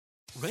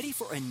Ready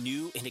for a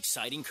new and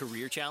exciting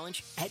career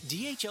challenge? At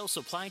DHL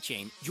Supply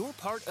Chain, you're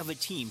part of a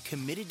team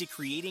committed to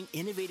creating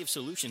innovative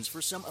solutions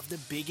for some of the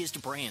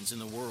biggest brands in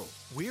the world.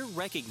 We're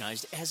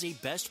recognized as a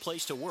best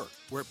place to work,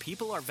 where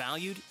people are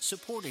valued,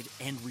 supported,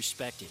 and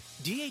respected.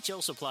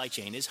 DHL Supply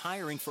Chain is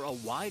hiring for a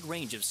wide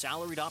range of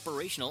salaried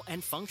operational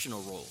and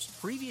functional roles.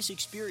 Previous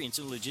experience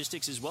in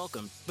logistics is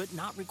welcome, but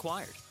not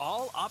required.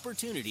 All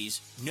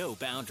opportunities, no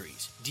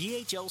boundaries.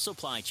 DHL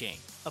Supply Chain.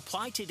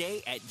 Apply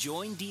today at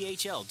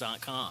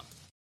joindhl.com.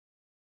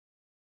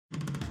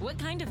 What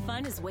kind of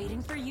fun is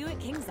waiting for you at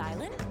Kings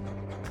Island?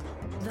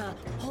 The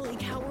holy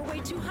cow, we're way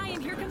too high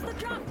and here comes the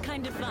drop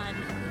kind of fun.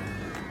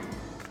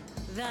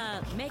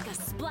 The make a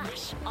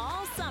splash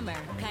all summer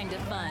kind of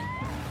fun.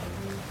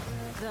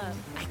 The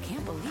I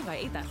can't believe I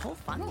ate that whole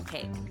funnel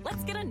cake.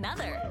 Let's get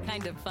another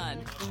kind of fun.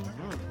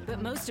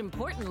 But most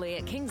importantly,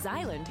 at Kings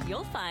Island,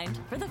 you'll find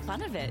for the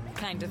fun of it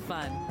kind of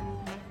fun.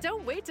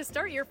 Don't wait to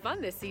start your fun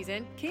this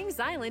season. Kings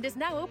Island is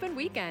now open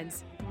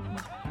weekends.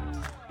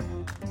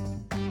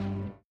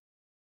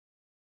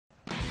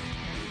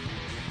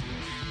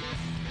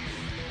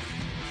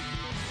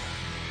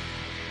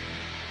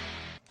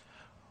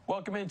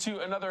 Welcome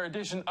into another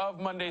edition of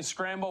Monday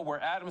Scramble, where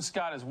Adam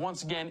Scott is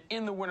once again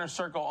in the winner's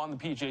circle on the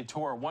PGA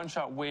Tour.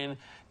 One-shot win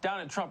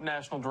down at Trump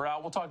National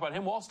Doral. We'll talk about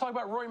him. We'll also talk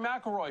about Rory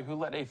McIlroy, who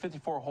let a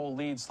 54-hole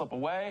lead slip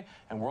away.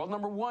 And world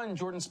number one,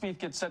 Jordan Spieth,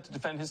 gets set to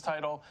defend his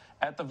title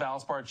at the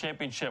Valspar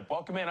Championship.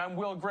 Welcome in. I'm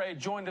Will Gray,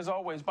 joined as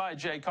always by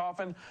Jay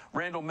Coffin,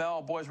 Randall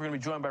Mell. Boys, we're going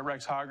to be joined by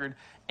Rex Hoggard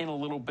in a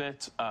little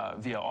bit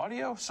via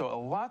audio. So a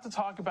lot to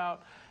talk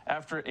about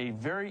after a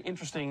very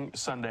interesting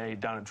Sunday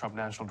down at Trump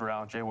National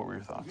Doral. Jay, what were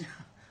your thoughts?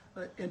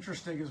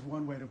 Interesting is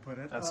one way to put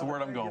it. That's the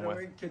word I'm going with.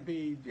 It could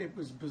be, it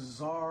was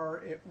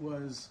bizarre, it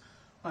was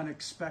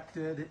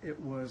unexpected, it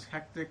was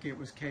hectic, it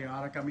was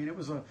chaotic. I mean, it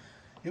was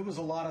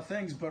a lot of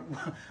things, but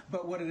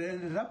what it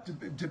ended up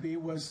to be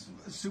was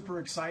super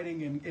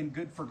exciting and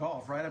good for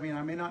golf, right? I mean,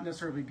 I may not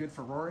necessarily be good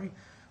for Rory,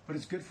 but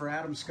it's good for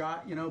Adam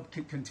Scott, you know,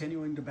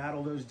 continuing to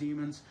battle those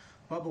demons.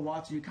 Bubba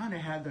Watson, you kind of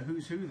had the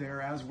who's who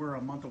there as we're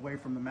a month away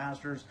from the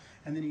Masters,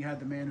 and then you had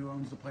the man who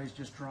owns the place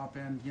just drop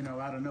in, you know,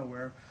 out of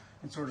nowhere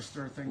and sort of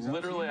stir things up.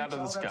 Literally out of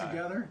the sky.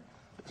 Together,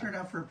 it turned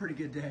out for a pretty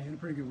good day and a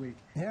pretty good week.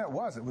 Yeah, it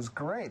was. It was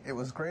great. It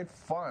was great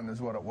fun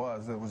is what it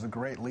was. It was a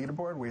great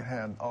leaderboard. We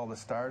had all the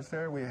stars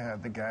there. We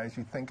had the guys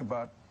you think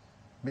about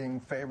being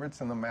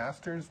favorites in the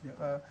Masters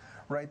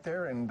right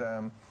there.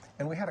 And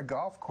we had a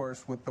golf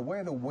course with the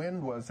way the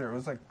wind was there. It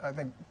was, like, I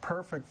think,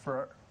 perfect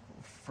for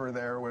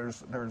there where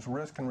there's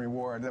risk and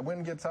reward. The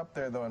wind gets up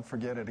there, though, and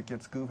forget it, it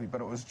gets goofy. But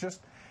it was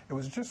just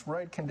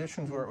right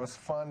conditions where it was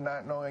fun,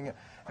 not knowing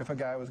if a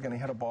guy was going to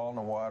hit a ball in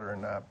the water or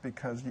not,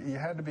 because you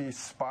had to be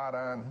spot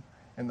on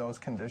in those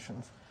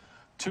conditions.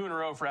 2 in a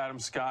row for Adam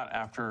Scott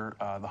after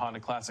the Honda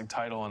Classic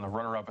title and the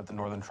runner-up at the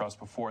Northern Trust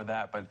before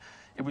that. But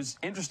it was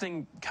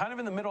interesting, kind of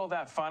in the middle of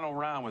that final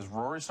round, was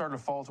Rory started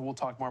to falter. We'll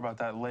talk more about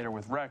that later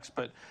with Rex.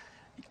 But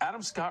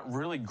Adam Scott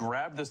really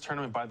grabbed this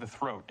tournament by the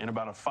throat in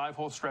about a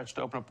 5-hole stretch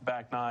to open up the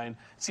back 9. It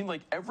seemed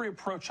like every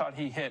approach shot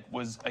he hit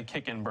was a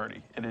kick-in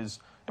birdie.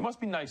 It must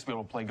be nice to be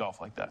able to play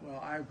golf like that.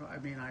 Well, I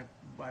mean,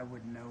 I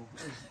wouldn't know.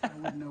 I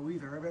wouldn't know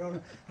either. I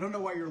mean, I don't know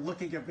why you're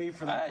looking at me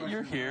for that question.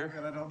 You're here.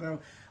 I don't know.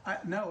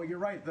 No, you're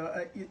right.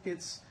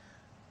 It's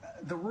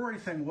the Rory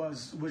thing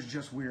was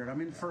just weird. I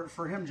mean,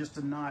 for him just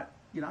to not,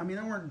 you know, I mean,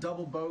 there weren't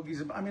double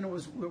bogeys. I mean, it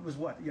was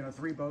what, you know,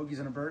 3 bogeys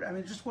and a bird. I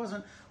mean, it just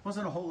wasn't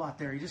a whole lot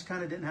there. He just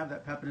kind of didn't have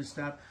that pep in his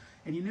step.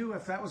 And you knew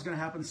if that was going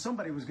to happen,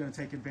 somebody was going to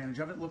take advantage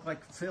of it. It looked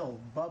like Phil,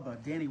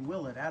 Bubba, Danny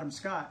Willett, Adam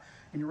Scott.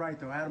 And you're right,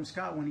 though. Adam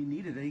Scott, when he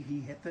needed it,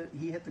 he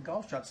hit the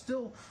golf shot.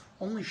 Still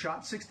only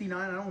shot 69.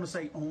 I don't want to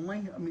say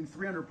only. I mean,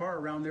 300 par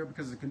around there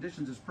because the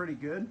conditions is pretty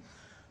good.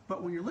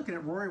 But when you're looking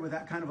at Rory with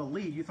that kind of a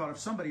lead, you thought if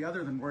somebody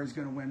other than Rory's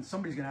going to win,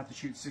 somebody's going to have to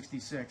shoot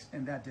 66,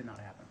 and that did not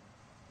happen.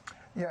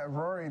 Yeah,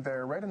 Rory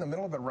there, right in the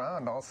middle of the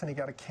round, all of a sudden he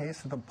got a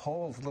case of the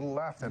poles, a little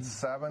left. At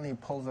 7, he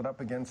pulls it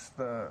up against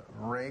the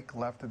rake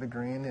left of the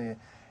green.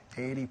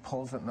 8, he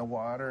pulls it in the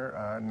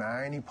water.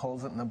 9, he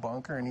pulls it in the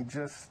bunker, and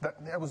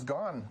it was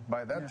gone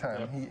by that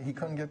time. He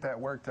couldn't get that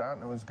worked out,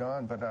 and it was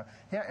gone. But,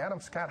 yeah, Adam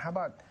Scott, how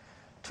about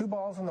 2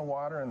 balls in the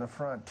water in the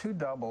front, 2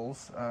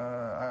 doubles,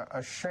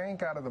 a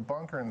shank out of the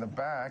bunker in the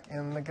back,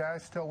 and the guy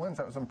still wins.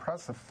 That was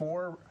impressive.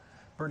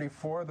 Birdie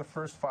 4 of the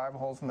first 5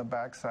 holes in the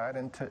backside,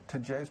 and to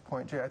Jay's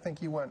point, Jay, I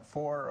think you went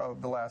 4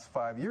 of the last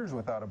 5 years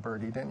without a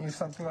birdie, didn't you?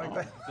 Something like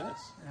that?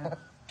 Goodness.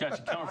 Got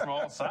you coming from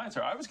all sides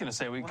here. I was going to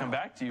say we could come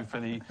back to you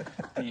for the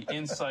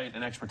insight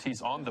and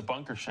expertise on the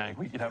bunker shank.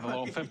 We could have a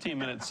little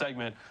 15-minute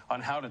segment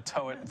on how to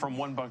tow it from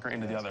one bunker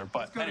into the other.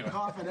 But anyway,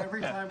 Coffin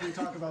every time we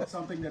talk about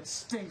something that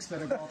stinks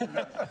that a golfer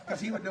does, because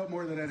he would know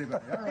more than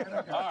anybody. All right.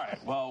 Okay. All right.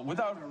 Well,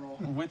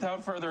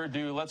 without further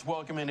ado, let's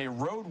welcome in a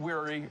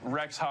road-weary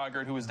Rex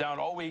Hoggard, who was down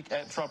all week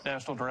at Trump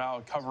National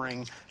Doral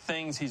covering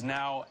things. He's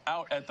now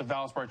out at the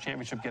Valspar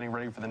Championship, getting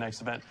ready for the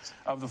next event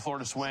of the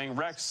Florida Swing.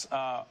 Rex,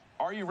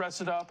 are you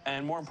rested up?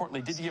 And more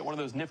importantly, did you get one of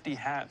those nifty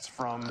hats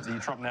from the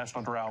Trump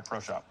National Doral Pro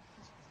Shop?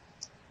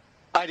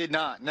 I did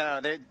not.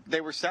 No,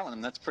 they were selling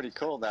them. That's pretty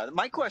cool.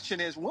 My question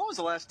is, when was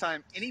the last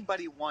time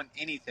anybody won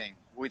anything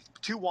with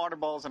 2 water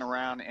balls in a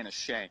round and a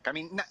shank? I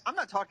mean, I'm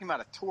not talking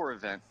about a tour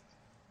event.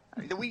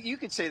 You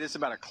could say this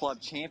about a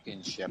club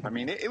championship. I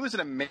mean, it was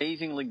an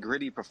amazingly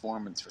gritty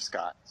performance for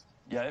Scott.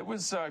 Yeah, it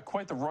was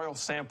quite the royal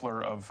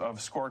sampler of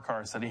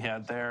scorecards that he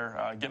had there,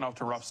 getting off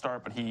to a rough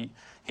start, but he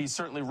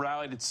certainly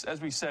rallied. As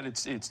we said,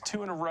 it's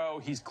 2 in a row.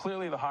 He's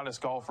clearly the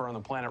hottest golfer on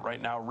the planet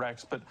right now,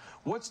 Rex. But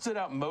what stood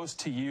out most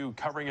to you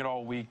covering it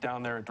all week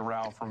down there at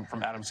Doral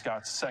from Adam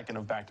Scott's second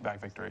of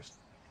back-to-back victories?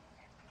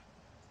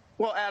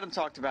 Well, Adam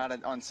talked about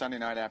it on Sunday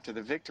night after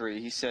the victory.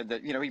 He said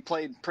that, he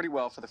played pretty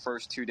well for the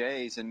first 2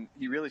 days, and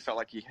he really felt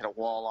like he hit a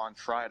wall on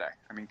Friday.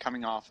 I mean,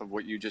 coming off of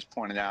what you just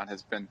pointed out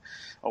has been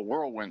a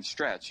whirlwind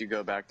stretch. You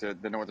go back to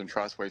the Northern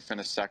Trustway,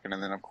 finished second,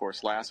 and then, of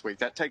course, last week.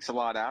 That takes a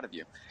lot out of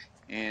you.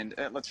 And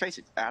let's face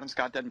it, Adam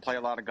Scott doesn't play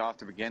a lot of golf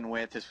to begin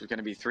with. This was going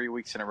to be 3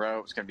 weeks in a row.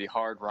 It was going to be a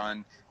hard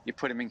run. You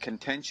put him in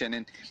contention.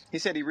 And he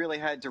said he really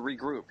had to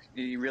regroup.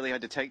 He really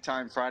had to take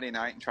time Friday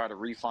night and try to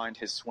refine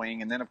his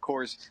swing. And then, of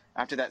course,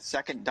 after that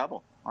second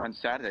double on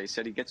Saturday, he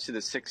said he gets to the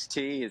 6th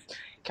tee. His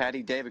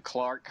caddy, David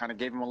Clark, kind of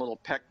gave him a little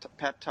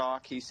pep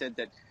talk. He said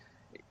that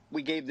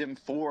we gave them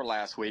 4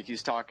 last week.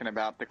 He's talking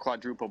about the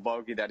quadruple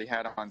bogey that he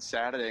had on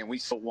Saturday, and we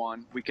still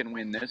won. We can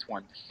win this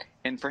one.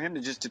 And for him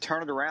to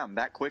turn it around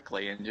that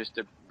quickly and just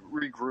to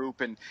regroup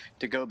and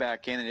to go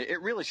back in, and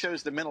it really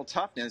shows the mental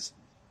toughness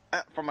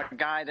from a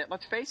guy that,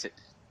 let's face it,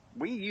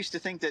 we used to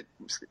think that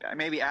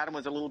maybe Adam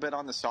was a little bit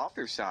on the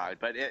softer side,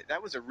 but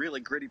that was a really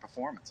gritty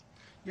performance.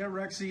 Yeah,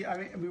 Rexy, I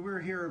mean, we were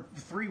here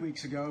 3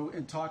 weeks ago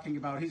and talking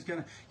about he's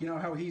going to,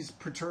 how he's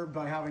perturbed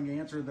by having to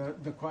answer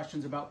the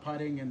questions about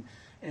putting and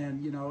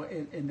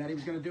that he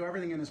was going to do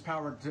everything in his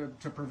power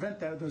to prevent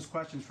those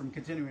questions from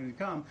continuing to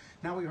come.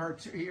 Now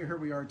here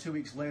we are 2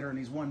 weeks later, and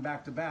he's won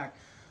back-to-back.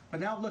 But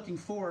now looking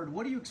forward,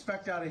 what do you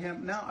expect out of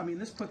him? Now, I mean,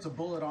 this puts a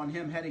bullet on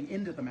him heading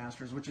into the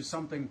Masters, which is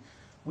something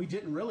we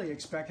didn't really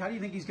expect. How do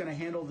you think he's going to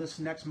handle this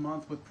next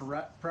month with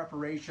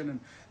preparation and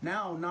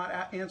now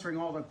not answering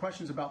all the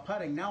questions about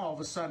putting? Now all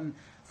of a sudden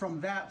from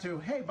that to,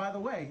 hey, by the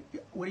way,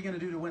 what are you going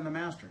to do to win the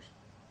Masters?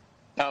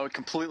 Oh, it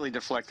completely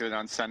deflected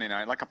on Sunday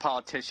night, like a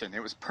politician.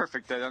 It was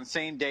perfect that on the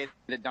same day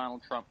that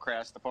Donald Trump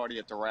crashed the party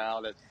at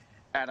Doral, that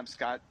Adam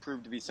Scott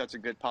proved to be such a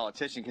good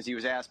politician because he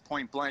was asked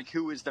point blank,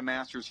 who is the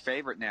Masters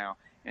favorite now,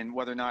 and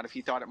whether or not if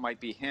he thought it might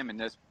be him. And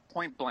this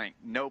point blank,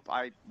 nope,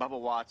 Bubba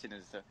Watson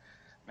is the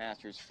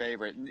Masters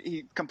favorite. And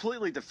he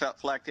completely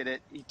deflected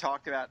it. He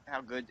talked about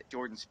how good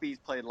Jordan Spieth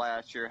played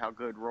last year, how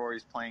good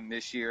Rory's playing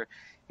this year.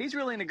 He's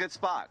really in a good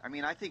spot. I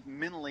mean, I think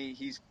mentally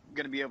he's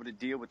going to be able to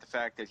deal with the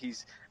fact that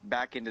he's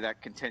back into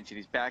that contention.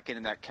 He's back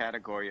into that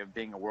category of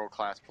being a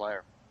world-class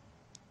player.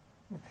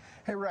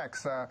 Hey,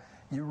 Rex,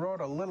 you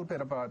wrote a little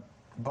bit about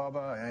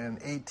Bubba and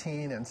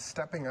 18 and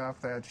stepping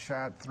off that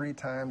shot 3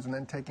 times and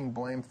then taking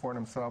blame for it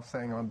himself,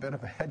 saying, I'm a bit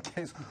of a head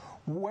case.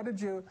 What did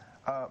you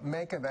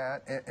make of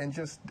that? And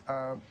just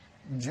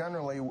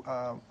generally,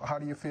 how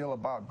do you feel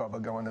about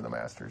Bubba going to the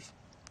Masters?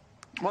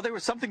 Well, there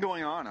was something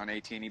going on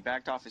 18. He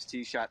backed off his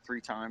tee shot 3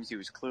 times. He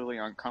was clearly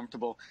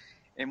uncomfortable.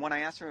 And when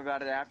I asked him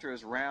about it after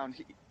his round,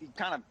 he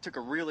kind of took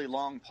a really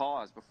long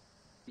pause before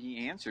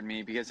he answered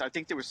me, because I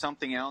think there was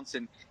something else,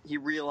 and he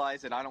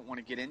realized that I don't want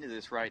to get into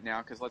this right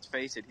now because, let's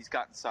face it, he's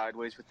gotten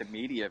sideways with the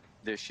media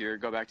this year.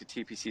 Go back to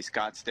TPC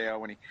Scottsdale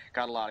when he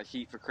got a lot of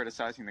heat for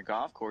criticizing the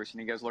golf course, and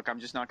he goes, look,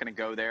 I'm just not going to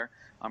go there.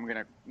 I'm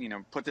going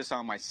to put this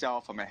on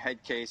myself. I'm a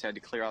head case. I had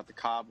to clear out the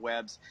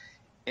cobwebs.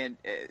 And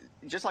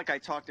just like I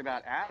talked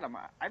about Adam,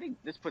 I think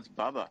this puts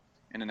Bubba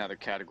in another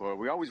category.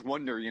 We always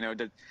wonder,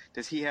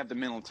 does he have the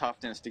mental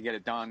toughness to get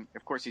it done?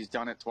 Of course, he's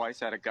done it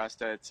twice at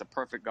Augusta. It's a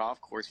perfect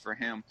golf course for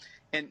him.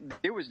 And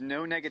there was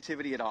no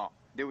negativity at all.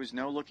 There was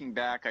no looking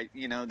back.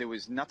 There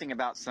was nothing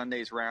about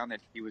Sunday's round that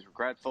he was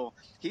regretful.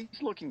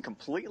 He's looking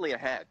completely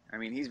ahead. I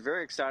mean, he's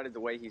very excited the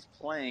way he's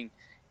playing.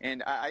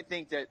 And I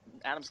think that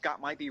Adam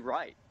Scott might be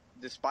right.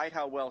 Despite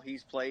how well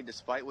he's played,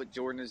 despite what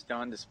Jordan has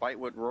done, despite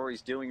what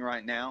Rory's doing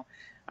right now,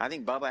 I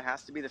think Bubba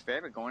has to be the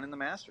favorite going in the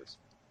Masters.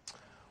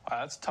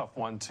 That's a tough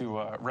one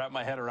to wrap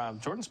my head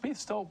around. Jordan Spieth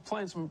still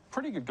playing some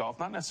pretty good golf,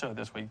 not necessarily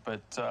this week,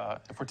 but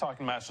if we're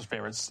talking Masters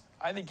favorites,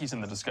 I think he's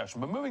in the discussion.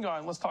 But moving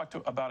on, let's talk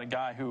about a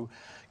guy who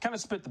kind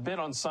of spit the bit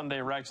on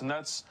Sunday, Rex, and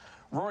that's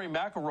Rory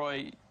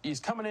McIlroy. He's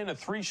coming in a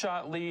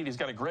 3-shot lead. He's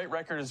got a great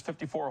record as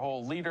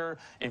 54-hole leader.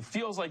 It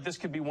feels like this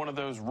could be one of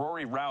those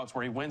Rory routes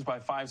where he wins by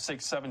 5,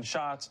 6, 7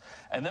 shots,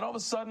 and then all of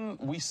a sudden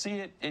we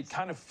see it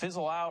kind of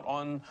fizzle out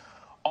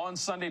on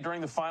Sunday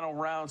during the final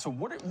round. So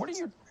what are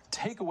your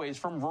takeaways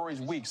from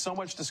Rory's week? So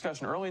much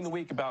discussion early in the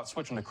week about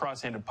switching to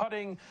cross-handed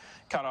putting,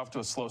 got off to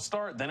a slow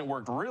start, then it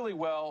worked really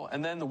well,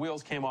 and then the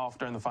wheels came off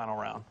during the final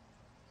round.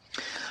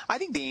 I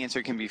think the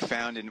answer can be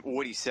found in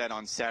what he said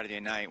on Saturday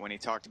night when he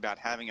talked about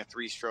having a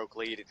 3-stroke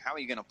lead and how are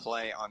you going to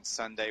play on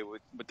Sunday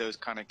with those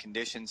kind of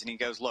conditions. And he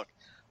goes, look,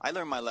 I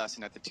learned my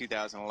lesson at the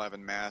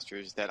 2011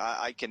 Masters that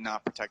I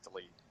cannot protect the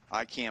lead.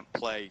 I can't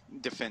play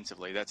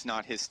defensively. That's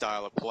not his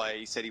style of play.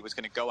 He said he was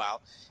going to go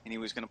out and he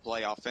was going to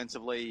play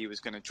offensively. He was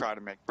going to try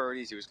to make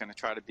birdies. He was going to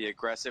try to be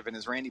aggressive. And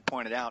as Randy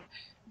pointed out,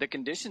 the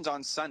conditions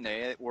on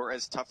Sunday were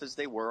as tough as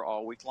they were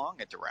all week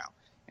long at Doral.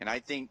 And I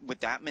think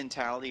with that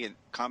mentality and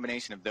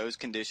combination of those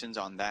conditions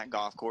on that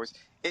golf course,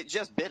 it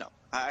just bit him.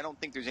 I don't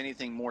think there's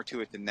anything more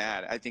to it than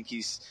that. I think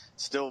he's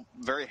still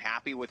very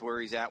happy with where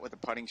he's at with the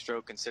putting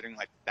stroke, considering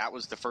like that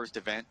was the first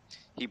event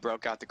he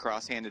broke out the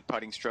cross-handed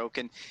putting stroke,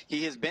 and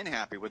he has been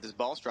happy with his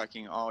ball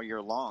striking all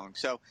year long.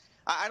 So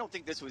I don't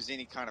think this was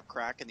any kind of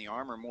crack in the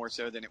armor, more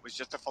so than it was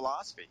just a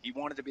philosophy. He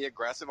wanted to be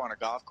aggressive on a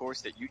golf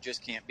course that you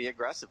just can't be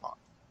aggressive on.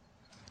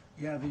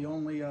 Yeah, the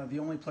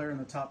only player in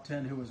the top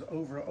 10 who was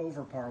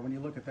over par. When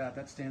you look at that,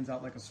 that stands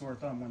out like a sore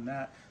thumb when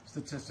that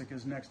statistic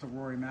is next to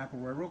Rory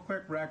McIlroy. Real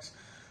quick, Rex.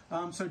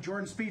 So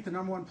Jordan Spieth, the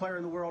number one player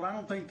in the world. I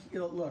don't think I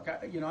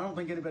don't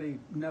think anybody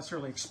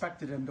necessarily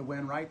expected him to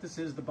win. Right? This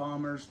is the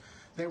Bombers.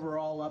 They were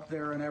all up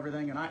there and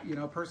everything.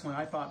 And personally,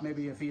 I thought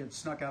maybe if he had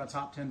snuck out a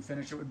top 10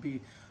 finish, it would be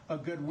a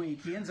good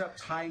week. He ends up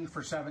tying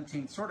for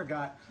 17th. Sort of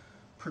got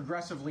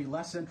progressively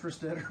less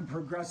interested, or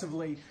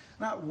progressively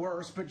not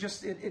worse, but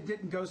just it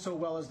didn't go so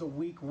well as the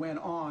week went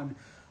on.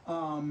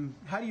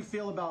 How do you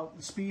feel about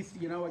Spieth?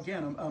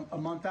 Again, a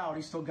month out,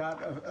 he's still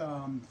got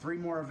 3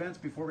 more events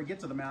before we get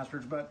to the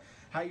Masters. But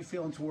how are you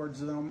feeling towards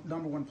the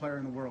number one player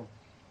in the world?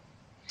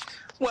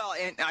 Well,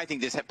 and I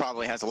think this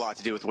probably has a lot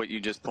to do with what you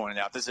just pointed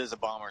out. This is a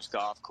Bombers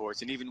golf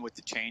course, and even with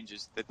the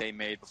changes that they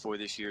made before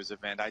this year's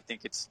event, I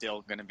think it's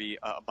still going to be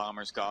a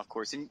Bombers golf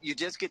course. And you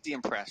just get the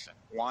impression,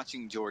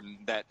 watching Jordan,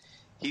 that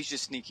he's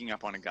just sneaking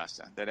up on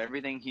Augusta, that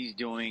everything he's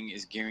doing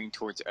is gearing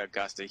towards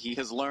Augusta. He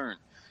has learned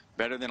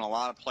better than a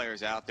lot of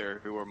players out there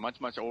who are much,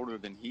 much older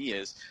than he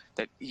is,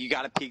 that you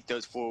got to peak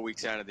those 4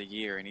 weeks out of the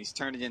year. And he's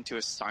turned it into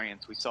a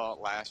science. We saw it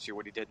last year,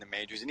 what he did in the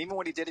majors, and even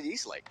what he did at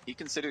East Lake. He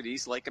considered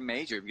East Lake a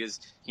major because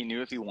he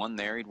knew if he won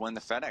there, he'd win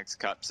the FedEx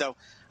Cup. So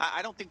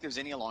I don't think there's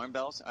any alarm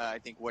bells. I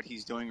think what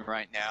he's doing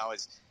right now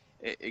is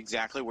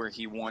exactly where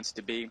he wants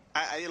to be.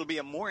 It'll be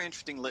a more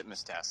interesting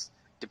litmus test,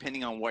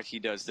 depending on what he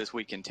does this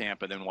week in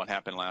Tampa than what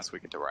happened last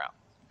week at Doral.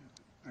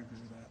 I agree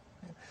with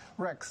that.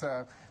 Rex,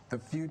 the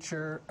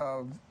future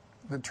of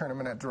the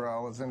tournament at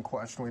Doral is in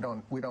question.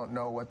 We don't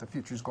know what the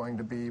future is going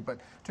to be, but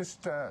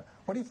just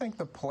what do you think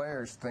the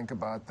players think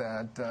about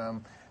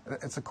that?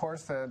 It's a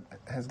course that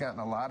has gotten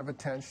a lot of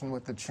attention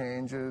with the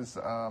changes,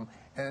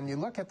 and you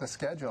look at the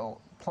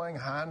schedule, playing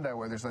Honda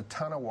where there's a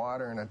ton of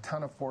water and a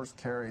ton of forced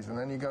carries, and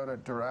then you go to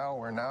Doral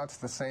where now it's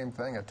the same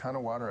thing, a ton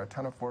of water, a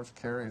ton of forced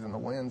carries, and the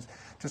winds,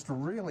 just a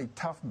really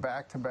tough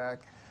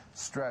back-to-back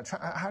stretch.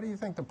 How do you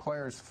think the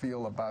players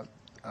feel about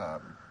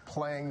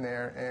playing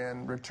there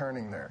and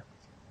returning there?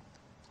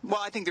 Well,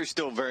 I think there's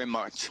still very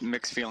much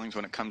mixed feelings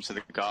when it comes to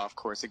the golf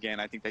course. Again,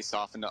 I think they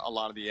softened a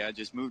lot of the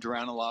edges, moved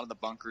around a lot of the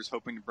bunkers,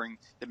 hoping to bring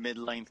the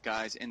mid-length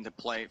guys into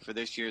play for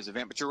this year's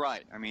event. But you're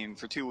right. I mean,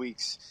 for 2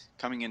 weeks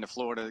coming into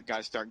Florida, the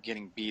guys start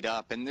getting beat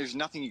up, and there's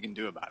nothing you can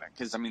do about it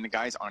because, I mean, the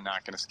guys are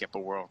not going to skip a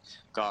World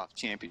Golf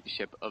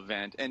Championship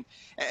event. And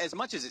as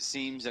much as it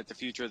seems that the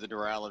future of the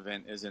Doral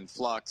event is in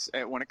flux,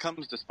 when it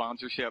comes to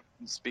sponsorship,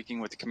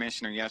 speaking with the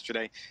commissioner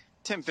yesterday,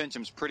 Tim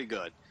Fincham's pretty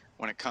good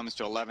when it comes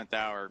to 11th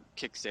hour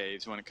kick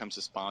saves, when it comes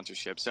to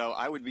sponsorship. So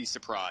I would be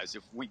surprised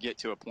if we get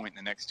to a point in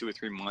the next 2 or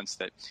 3 months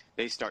that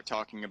they start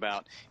talking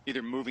about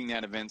either moving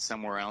that event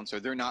somewhere else or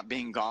there not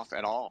being golf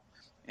at all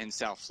in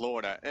South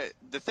Florida.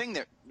 The thing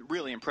that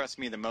really impressed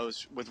me the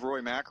most with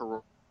Rory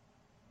McIlroy,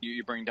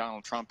 you bring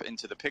Donald Trump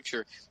into the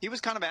picture, he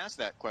was kind of asked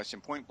that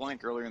question point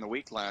blank earlier in the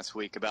week last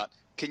week about,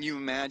 can you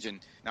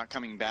imagine not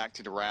coming back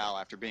to Doral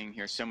after being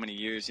here so many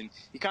years? And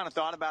he kind of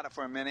thought about it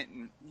for a minute,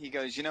 and he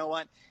goes, you know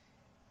what?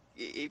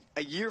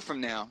 A year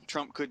from now,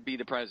 Trump could be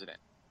the president,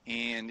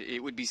 and it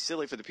would be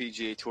silly for the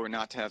PGA Tour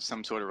not to have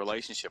some sort of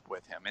relationship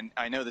with him. And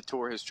I know the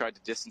Tour has tried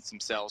to distance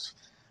themselves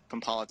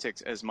from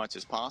politics as much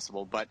as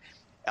possible, but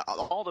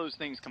all those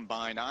things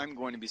combined, I'm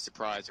going to be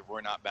surprised if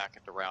we're not back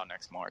at Doral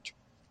next March.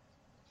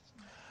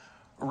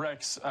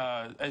 Rex,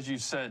 as you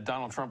said,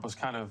 Donald Trump was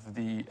kind of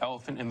the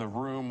elephant in the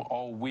room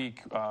all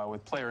week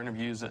with player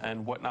interviews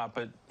and whatnot,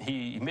 but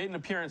he made an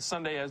appearance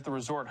Sunday as the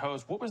resort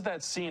host. What was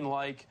that scene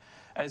like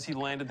as he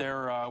landed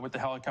there with the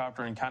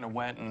helicopter and kind of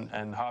went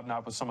and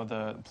hobnobbed with some of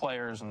the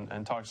players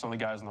and talked to some of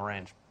the guys on the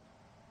range?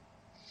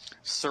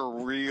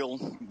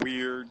 Surreal,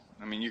 weird.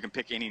 I mean, you can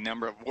pick any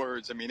number of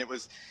words. I mean, it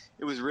was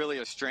really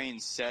a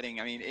strange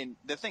setting. I mean, and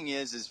the thing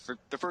is for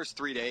the first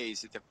 3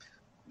 days,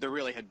 there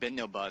really had been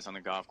no buzz on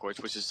the golf course,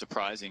 which is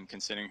surprising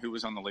considering who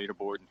was on the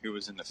leaderboard and who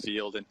was in the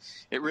field. And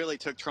it really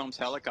took Trump's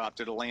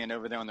helicopter to land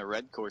over there on the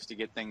red course to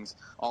get things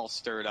all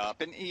stirred up.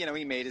 And, you know,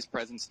 he made his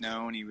presence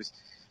known. He was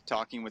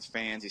talking with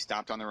fans. He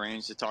stopped on the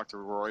range to talk to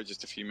Rory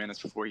just a few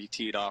minutes before he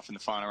teed off in the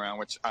final round,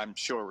 which I'm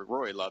sure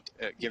Rory loved,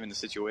 given the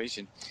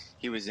situation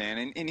he was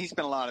in. And he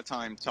spent a lot of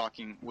time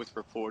talking with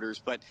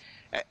reporters. But,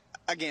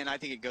 again, I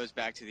think it goes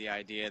back to the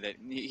idea that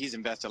he's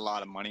invested a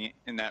lot of money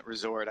in that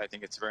resort. I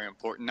think it's very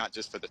important, not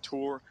just for the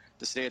Tour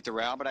to stay at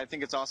Doral, but I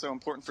think it's also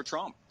important for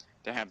Trump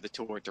to have the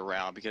tour at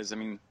Doral, because, I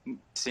mean,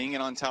 seeing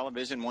it on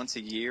television once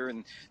a year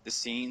and the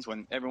scenes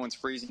when everyone's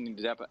freezing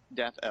to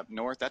death up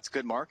north, that's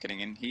good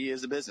marketing, and he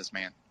is a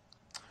businessman.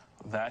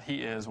 That he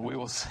is. We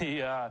will see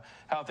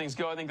how things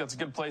go. I think that's a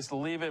good place to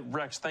leave it.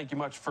 Rex, thank you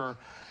much for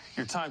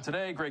your time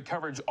today. Great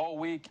coverage all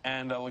week,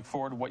 and I look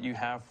forward to what you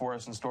have for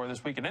us in store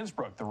this week in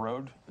Innsbruck. The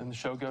road and the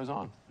show goes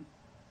on.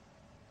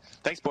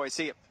 Thanks, boys.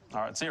 See you.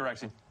 All right. See you,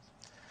 Rexy.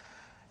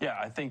 Yeah,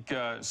 I think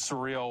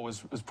surreal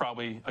was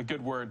probably a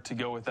good word to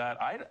go with that.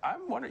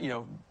 I'm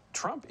wondering,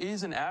 Trump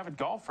is an avid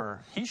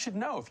golfer. He should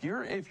know if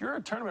you're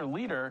a tournament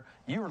leader,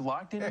 you are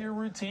locked into your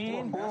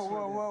routine.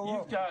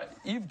 Whoa.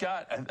 You've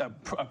got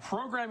a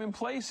program in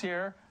place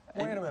here.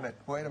 Wait a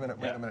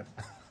minute.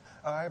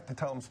 I have to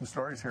tell him some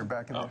stories here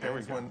back in the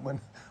days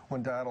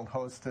when Donald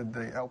hosted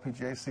the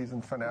LPGA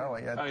season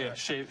finale.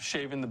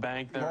 Shaving the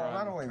bank there. Well,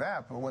 not only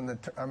that, but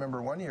I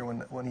remember one year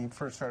when he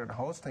first started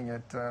hosting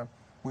it,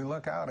 we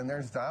look out and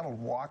there's Donald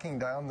walking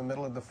down the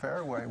middle of the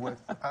fairway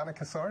with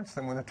Annika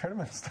Sorensen when the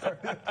tournament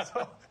started.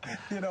 So,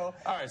 All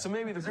right, so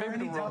maybe the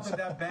rules.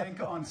 That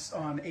bank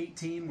on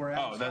 18 where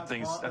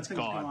that's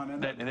gone.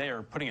 They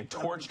are putting a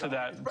torch to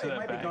that bank. It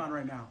might be gone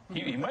right now.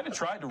 He might have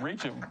tried to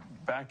reach it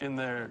back in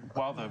there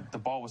while the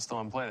ball was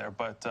still in play there.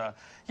 But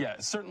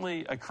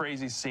certainly a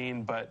crazy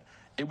scene. But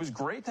it was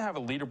great to have a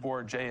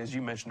leaderboard, Jay, as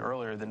you mentioned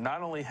earlier, that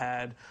not only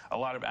had a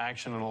lot of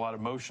action and a lot of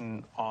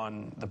motion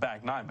on the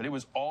back nine, but it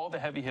was all the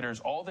heavy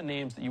hitters, all the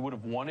names that you would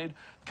have wanted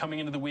coming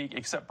into the week,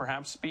 except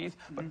perhaps Spieth,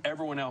 but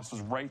everyone else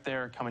was right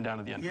there coming down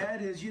to the end. Yeah,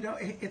 it is.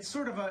 It's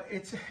sort of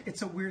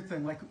it's a weird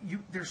thing. Like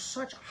there's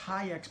such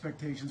high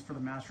expectations for the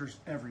Masters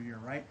every year,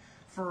 right?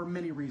 For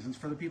many reasons.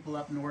 For the people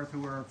up north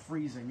who are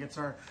freezing, it's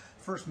our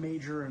first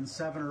major in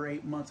 7 or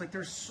 8 months. Like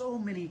there's so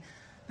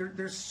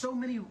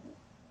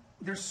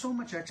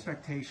much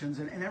expectations,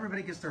 and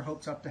everybody gets their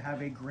hopes up to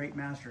have a great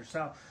Masters.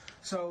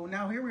 So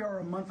now here we are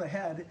a month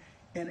ahead,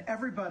 and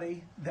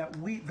everybody that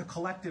the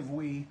collective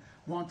we,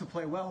 want to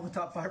play well, the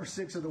top 5 or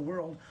 6 of the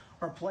world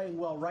are playing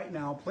well right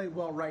now, played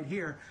well right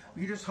here.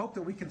 You just hope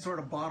that we can sort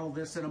of bottle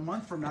this in a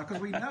month from now, because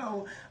we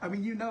know,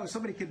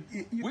 somebody could,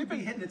 you could be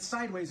hitting it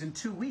sideways in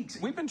 2 weeks.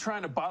 We've been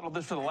trying to bottle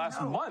this for the last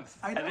month,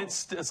 and it's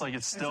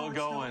still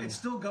going. It's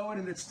still going,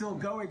 and it's still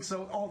going.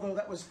 So although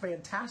that was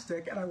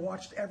fantastic, and I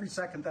watched every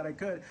second that I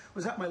could,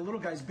 was at my little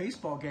guy's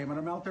baseball game, and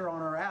I'm out there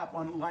on our app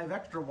on Live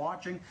Extra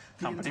watching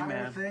the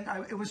entire thing.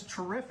 It was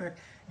terrific.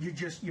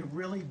 You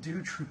really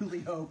do truly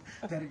hope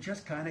that it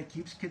just kind of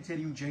keeps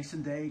continuing.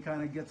 Jason Day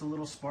kind of gets a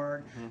little spark.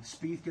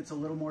 Spieth gets a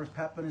little more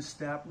pep in his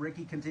step.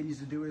 Ricky continues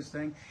to do his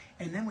thing.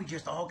 And then we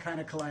just all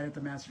kind of collide at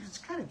the Masters. It's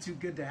kind of too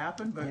good to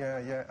happen, but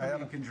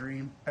Adam can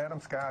dream.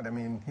 Adam Scott,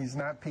 he's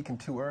not peaking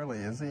too early,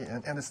 is he?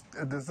 And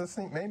does this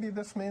mean, maybe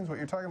this means what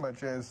you're talking about,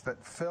 Jay, is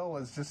that Phil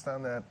is just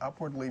on that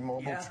upwardly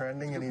mobile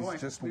trending, and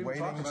he's just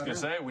waiting. I was going to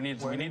say, we need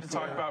to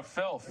talk about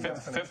Phil.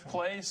 Fifth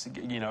place.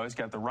 He's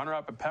got the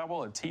runner-up at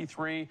Pebble, at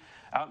T3,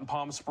 out in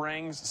Palm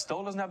Springs.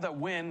 Still doesn't have that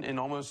win in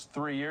almost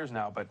 3 years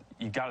now, but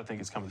you got to think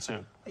it's coming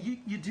soon.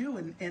 You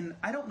do, and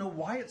I don't know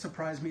why it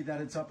surprised me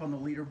that it's up on the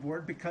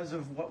leaderboard because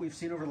of what we've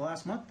seen over the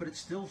last month, but it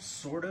still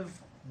sort of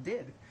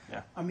did.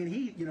 Yeah.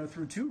 He,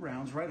 through 2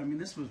 rounds, right?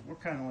 We're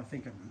kind of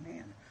thinking,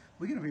 man,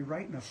 we're going to be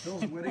writing a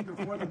Phil's winning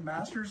before the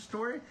Masters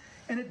story,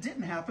 and it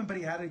didn't happen, but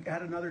he had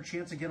another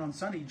chance again on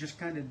Sunday. He just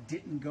kind of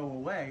didn't go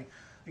away.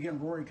 Again,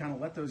 Rory kind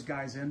of let those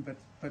guys in, but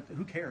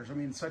who cares?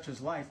 Such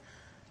is life.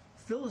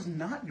 Phil is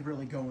not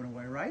really going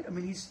away, right?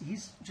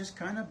 He's just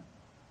kind of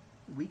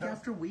week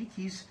after week,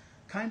 he's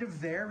kind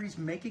of there. He's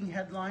making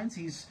headlines.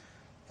 He's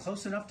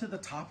close enough to the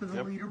top of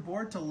the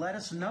leaderboard to let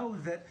us know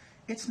that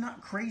it's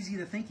not crazy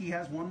to think he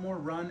has one more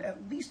run,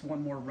 at least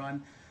one more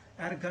run,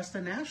 at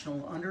Augusta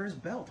National under his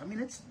belt.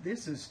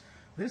 This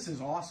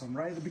is awesome,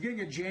 right? At the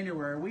beginning of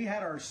January, we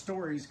had our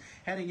stories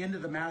heading into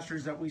the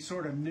Masters that we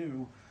sort of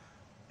knew,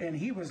 and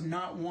he was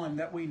not one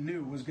that we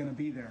knew was going to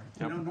be there.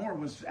 Nor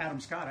was Adam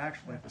Scott,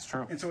 actually. That's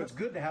true. And so it's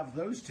good to have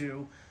those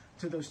two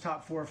to those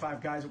top 4 or 5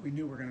 guys that we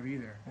knew were going to be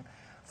there.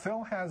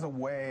 Phil has a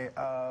way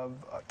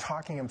of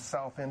talking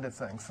himself into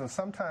things. So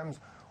sometimes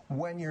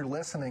when you're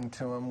listening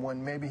to him,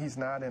 when maybe he's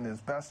not in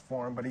his best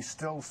form, but he's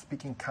still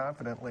speaking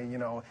confidently,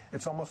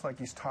 it's almost like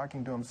he's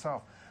talking to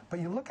himself. But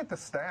you look at the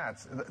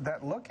stats,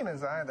 that look in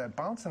his eye, that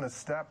bounce in his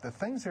step, the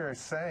things they're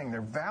saying,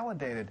 they're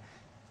validated.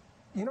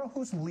 You know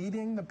who's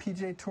leading the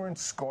PGA Tour in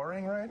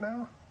scoring right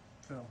now?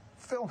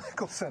 Phil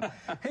Mickelson.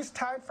 He's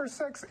tied for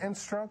 6th in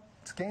strokes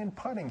gained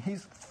putting.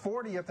 He's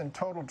 40th in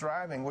total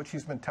driving, which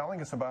he's been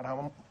telling us about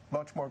how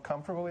much more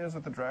comfortable he is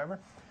with the driver.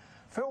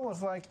 Phil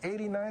was like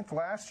 89th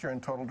last year in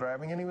total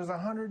driving, and he was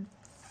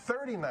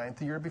 139th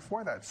the year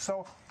before that.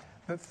 So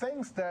the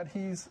things that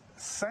he's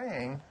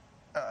saying,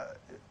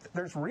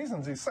 there's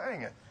reasons he's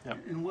saying it. Yep.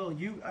 And Will,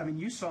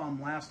 you saw him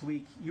last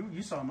week.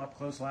 You saw him up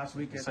close last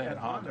week at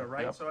Honda,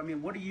 right? Yep. So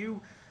what do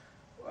you?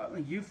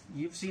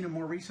 You've seen him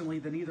more recently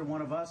than either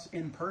one of us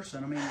in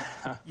person.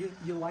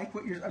 You like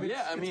what you're.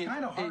 It's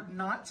kind of hard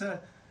not to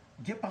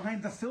get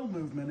behind the Phil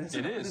movement.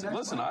 It is.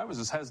 Listen, I was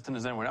as hesitant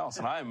as anyone else,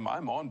 and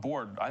I'm on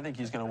board. I think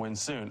he's going to win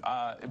soon.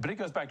 But it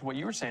goes back to what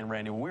you were saying,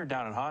 Randy, when we were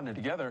down in Honda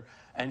together,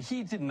 and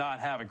he did not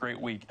have a great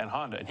week at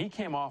Honda. And he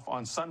came off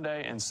on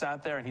Sunday and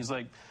sat there, and he's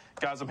like,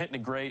 guys, I'm hitting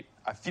it great.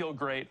 I feel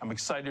great. I'm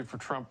excited for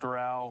Trump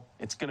Doral.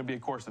 It's going to be a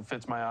course that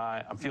fits my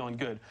eye. I'm feeling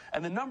good.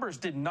 And the numbers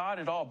did not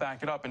at all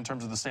back it up in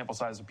terms of the sample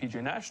size of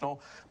PGA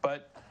National,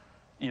 but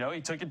you know,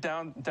 he took it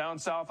down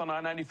south on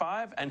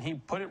I-95, and he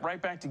put it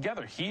right back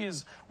together.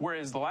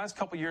 Whereas the last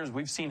couple years,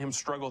 we've seen him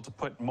struggle to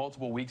put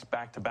multiple weeks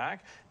back to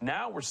back.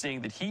 Now we're seeing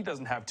that he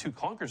doesn't have 2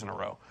 clunkers in a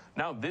row.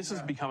 Now this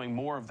is becoming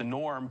more of the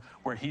norm,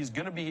 where he's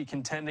going to be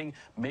contending.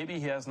 Maybe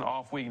he has an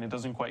off week and it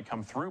doesn't quite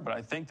come through, but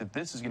I think that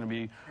this is going to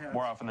be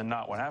more often than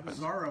not what happens.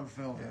 Bizarro,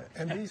 Phil.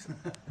 Yeah. And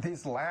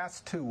these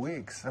last 2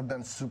 weeks have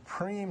been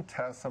supreme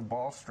tests of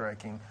ball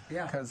striking.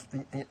 Yeah. Because,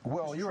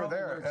 Will, you were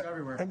there.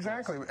 Everywhere.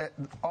 Exactly.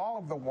 All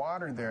of the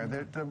water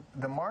there.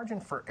 The margin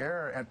for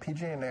error at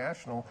PGA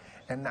National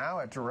and now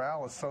at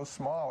Doral is so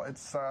small.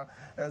 It's,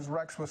 as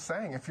Rex was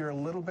saying, if you're a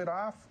little bit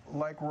off,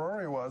 like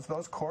Rory was,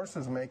 those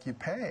courses make you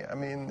pay. I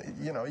mean,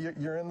 you know,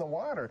 you're in the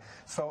water.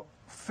 So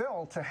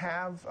Phil,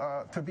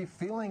 to be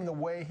feeling the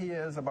way he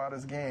is about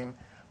his game,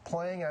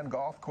 playing on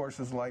golf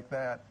courses like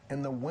that,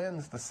 in the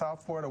winds, the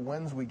South Florida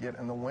winds we get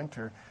in the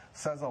winter,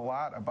 says a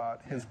lot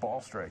about his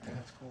ball striking.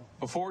 That's cool.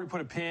 Before we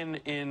put a pin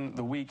in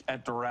the week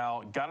at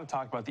Doral, got to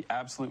talk about the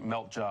absolute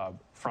melt job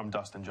from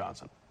Dustin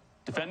Johnson.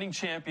 Defending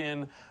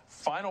champion,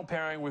 final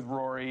pairing with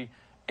Rory,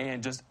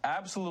 and just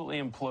absolutely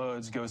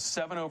implodes, goes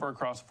 7 over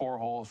across 4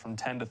 holes from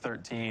 10 to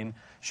 13,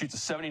 shoots a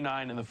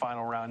 79 in the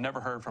final round, never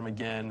heard from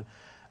again.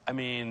 I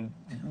mean,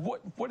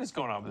 what is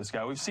going on with this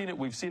guy? We've seen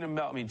him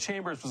melt. I mean,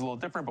 Chambers was a little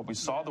different, but we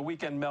saw the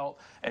weekend melt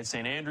at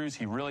St. Andrews.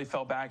 He really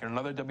fell back at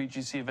another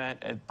WGC event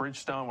at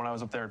Bridgestone when I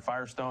was up there at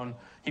Firestone.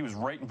 He was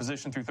right in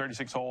position through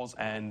 36 holes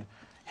and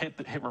hit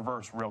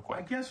reverse real quick.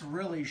 I guess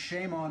really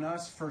shame on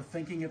us for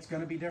thinking it's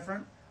going to be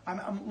different.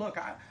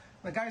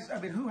 The guys, I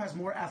mean, who has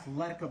more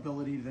athletic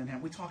ability than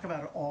him? We talk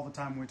about it all the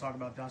time when we talk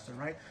about Dustin,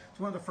 right? It's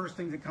one of the first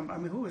things that come. I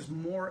mean, who is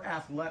more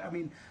athletic? I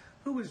mean,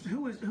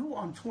 who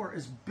on tour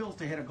is built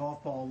to hit a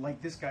golf ball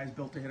like this guy's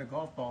built to hit a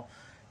golf ball?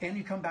 And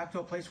you come back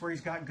to a place where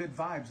he's got good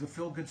vibes, the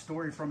feel-good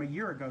story from a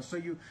year ago. So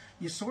you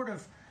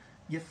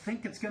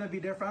think it's going to be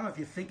different. I don't know if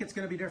you think it's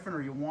going to be different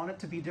or you want it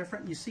to be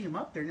different. And you see him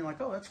up there, and you're like,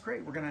 oh, that's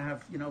great. We're going to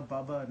have,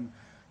 Bubba, and,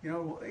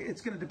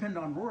 it's going to depend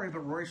on Rory, but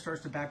Rory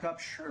starts to back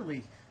up.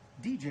 Surely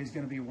DJ's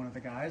going to be one of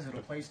the guys at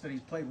a place that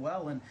he's played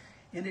well, and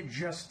it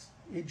just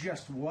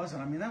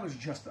wasn't. I mean, that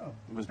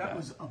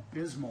was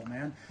abysmal,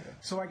 man. Yeah.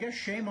 So I guess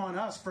shame on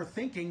us for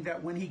thinking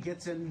that when he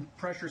gets in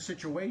pressure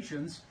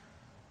situations,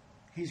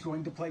 he's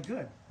going to play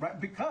good, right?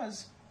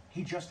 Because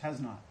he just has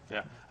not.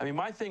 Yeah. I mean,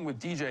 my thing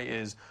with DJ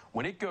is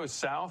when it goes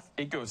south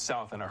in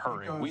a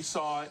hurry. We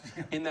saw it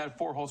in that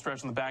 4-hole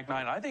stretch in the back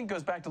nine. I think it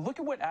goes back to look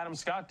at what Adam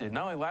Scott did,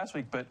 not only last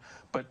week, but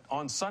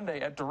on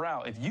Sunday at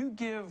Doral. If you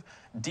give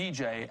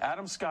DJ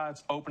Adam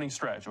Scott's opening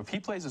stretch, if he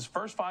plays his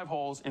first 5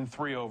 holes in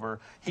 3 over,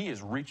 he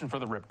is reaching for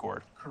the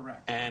ripcord.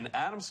 Correct. And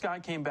Adam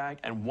Scott came back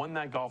and won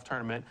that golf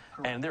tournament.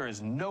 Correct. And there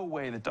is no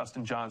way that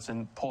Dustin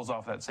Johnson pulls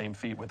off that same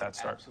feat with that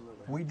start.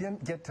 Absolutely. We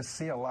didn't get to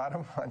see a lot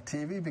of him on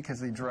TV because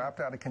he dropped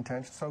out of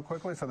contention so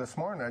quickly. So this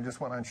morning I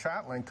just went on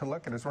ShotLink to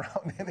look at his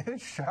round, and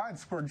his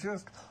shots were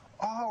just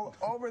all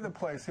over the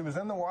place. He was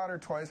in the water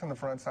twice on the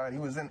front side. He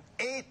was in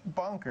 8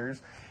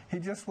 bunkers. He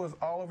just was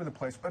all over the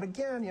place. But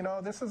again,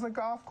 this is a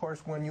golf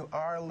course. When you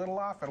are a little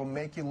off, it'll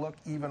make you look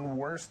even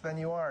worse than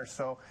you are.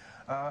 So,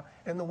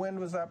 and the wind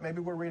was up. Maybe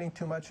we're reading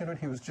too much into it.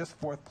 He was just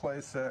 4th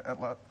place at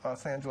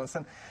Los Angeles.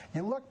 And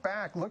you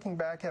looking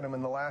back at him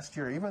in the last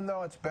year, even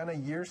though it's been a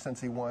year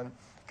since he won,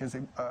 because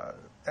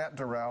at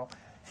Doral,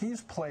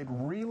 he's played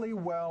really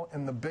well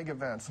in the big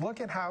events.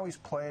 Look at how he's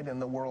played in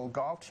the World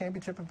Golf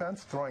Championship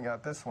events, throwing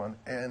out this one,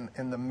 and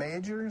in the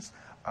majors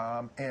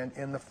and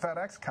in the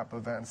FedEx Cup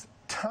events.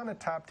 Ton of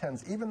top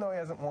 10s. Even though he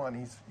hasn't won,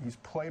 he's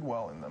played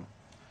well in them.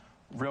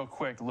 Real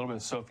quick, a little bit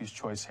of Sophie's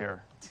choice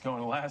here.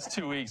 Going the last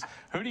 2 weeks.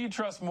 Who do you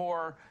trust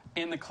more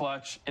in the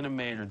clutch in a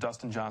major,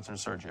 Dustin Johnson or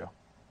Sergio?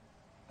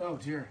 Oh,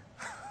 dear.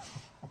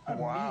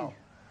 Wow. Me.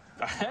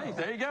 Hey,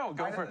 there you go.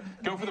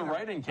 Go for the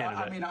write-in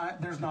candidate. I mean,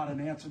 there's not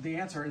an answer. The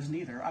answer is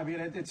neither. I mean,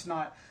 it's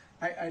not.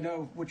 I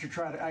know what you're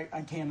trying to.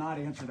 I cannot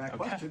answer that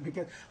question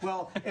because,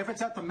 well, if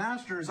it's at the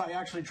Masters, I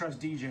actually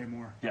trust DJ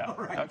more. Yeah.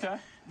 Right? Okay.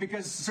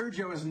 Because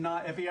Sergio is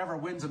not. If he ever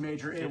wins a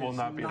major, it will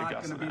not be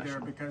going to be there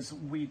because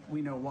we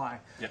know why.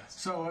 Yes.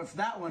 So if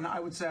that one, I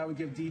would say I would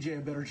give DJ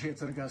a better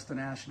chance at Augusta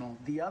National.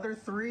 The other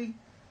 3,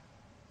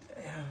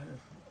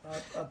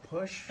 a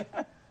push.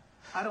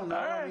 I don't know.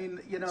 Right. I mean,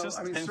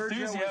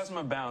 enthusiasm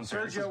abounds.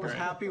 Sergio was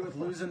happy with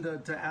losing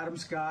to Adam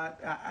Scott.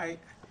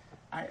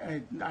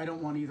 I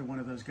don't want either one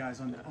of those guys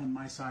on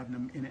my side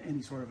in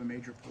any sort of a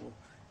major pool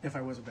if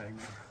I was a betting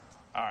man.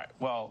 All right.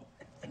 Well,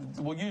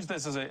 we'll use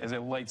this as a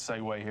light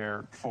segue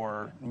here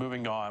for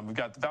moving on. We've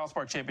got the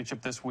Valspar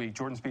Championship this week.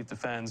 Jordan Spieth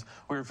defends.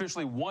 We're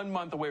officially 1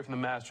 month away from the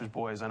Masters,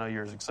 boys. I know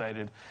you're as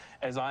excited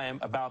as I am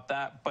about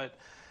that, but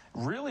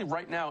really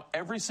right now,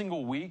 every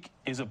single week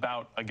is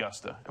about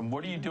Augusta. And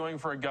what are you doing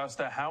for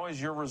Augusta? How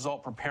is your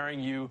result preparing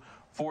you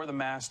for the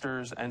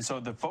Masters? And so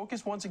the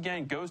focus once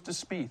again goes to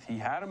Spieth. He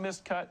had a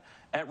missed cut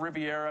at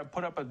Riviera,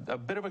 put up a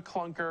bit of a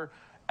clunker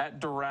at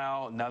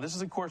Doral. Now this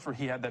is a course where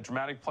he had that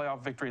dramatic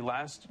playoff victory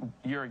last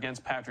year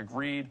against Patrick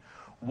Reed.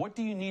 What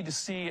do you need to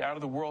see out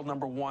of the world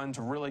number one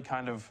to really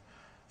kind of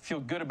feel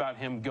good about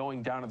him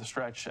going down to the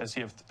stretch as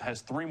he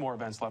has 3 more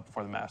events left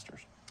before the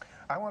Masters?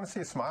 I want to see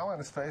a smile on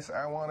his face.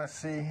 I want to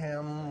see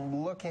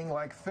him looking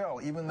like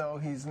Phil, even though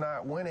he's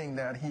not winning,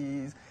 that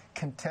he's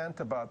content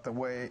about the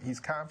way,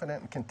 he's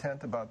confident and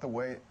content about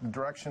the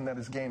direction that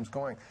his game's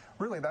going.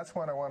 Really, that's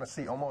what I want to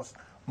see almost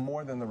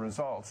more than the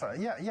results.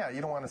 Yeah, you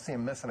don't want to see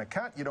him missing a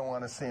cut. You don't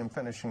want to see him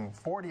finishing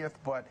 40th,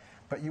 but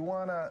you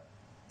want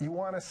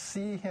to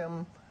see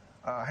him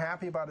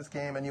happy about his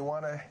game, and you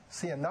want to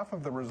see enough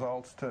of the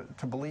results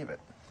to believe it.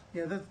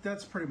 Yeah,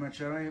 that's pretty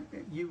much it. I mean,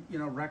 you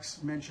know,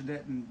 Rex mentioned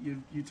it,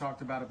 and you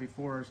talked about it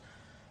before. Is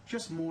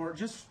just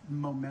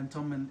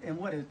momentum, and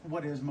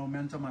what is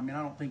momentum? I mean,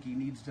 I don't think he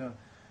needs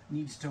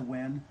to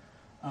win,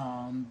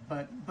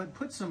 but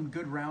put some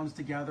good rounds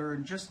together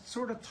and just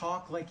sort of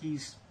talk like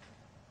he's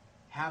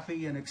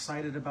happy and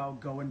excited about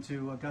going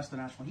to Augusta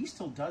National. He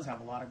still does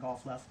have a lot of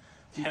golf left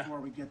before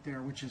we get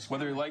there, which is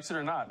whether he likes it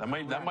or not. That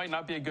might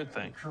not be a good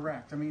thing.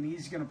 Correct. I mean,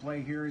 he's going to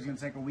play here. He's going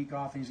to take a week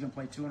off, and he's going to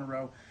play 2 in a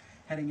row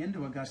heading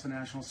into Augusta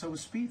National. So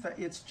with Spieth,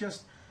 it's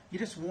just, you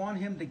just want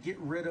him to get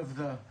rid of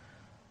the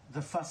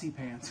fussy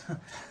pants,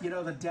 you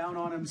know, the down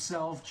on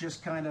himself,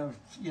 just kind of,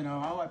 you know,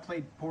 oh, I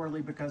played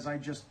poorly because I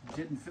just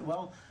didn't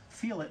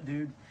feel it,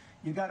 dude.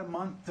 You got a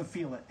month to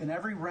feel it. And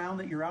every round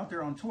that you're out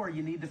there on tour,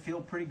 you need to feel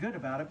pretty good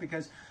about it,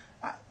 because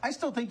I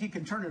still think you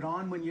can turn it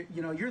on when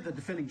you're the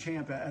defending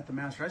champ at the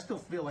Masters. I still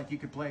feel like you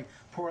could play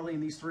poorly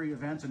in these 3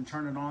 events and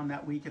turn it on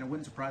that week, and it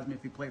wouldn't surprise me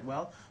if you played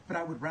well. But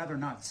I would rather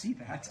not see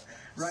that,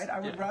 right? I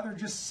would rather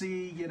just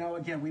see, you know,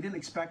 again, we didn't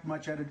expect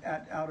much out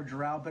of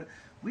Doral, but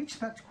we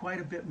expect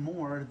quite a bit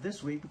more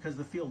this week, because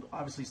the field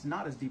obviously is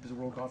not as deep as the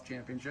World Golf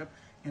Championship,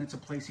 and it's a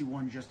place he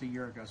won just a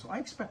year ago. So I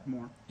expect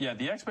more. Yeah,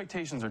 the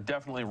expectations are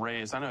definitely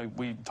raised. I know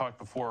we talked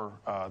before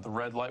the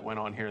red light went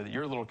on here that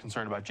you're a little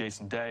concerned about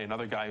Jason Day,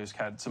 another guy who's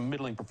had some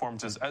middling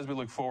performances as we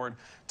look forward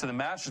to the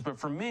Masters. But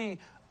for me,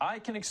 I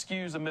can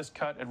excuse a missed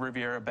cut at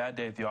Riviera, a bad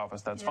day at the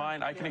office. That's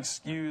fine. I can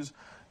excuse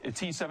a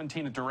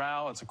T17 at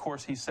Doral. It's a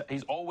course he's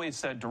always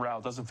said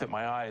Doral doesn't fit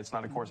my eye. It's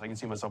not a course I can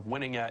see myself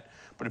winning at.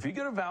 But if you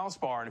go to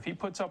Valspar and if he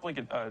puts up like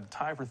a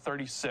tie for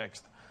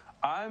 36th,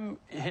 I'm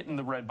hitting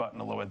the red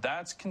button a little bit.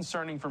 That's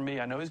concerning for me.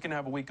 I know he's going to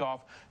have a week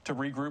off to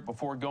regroup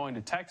before going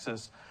to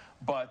Texas,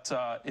 but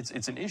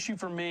it's an issue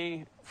for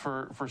me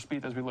for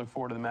Spieth as we look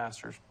forward to the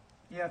Masters.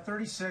 Yeah,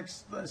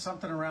 36,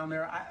 something around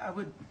there. I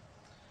would,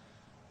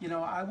 you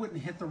know, I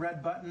wouldn't hit the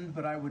red button,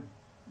 but I would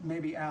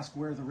maybe ask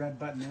where the red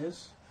button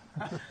is.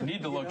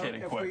 Need to locate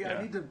it quick.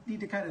 I need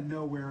to kind of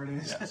know where it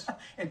is,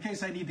 in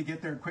case I need to get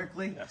there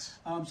quickly. Yes.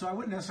 So I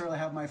wouldn't necessarily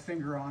have my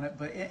finger on it,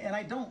 and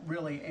I don't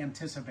really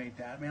anticipate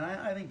that. I mean,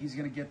 I think he's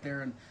going to get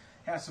there and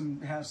have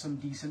some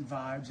decent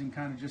vibes and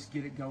kind of just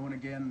get it going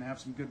again and have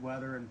some good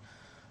weather and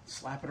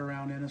slap it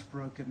around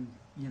Innisbrook, and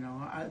you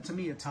know, to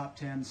me, a top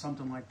 10,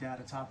 something like that,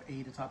 a top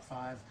 8, a top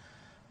 5,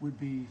 would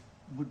be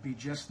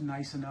just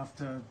nice enough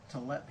to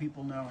let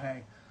people know,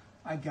 hey,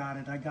 I got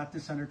it. I got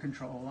this under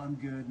control. I'm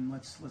good, and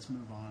let's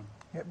move on.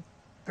 Yeah,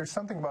 there's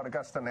something about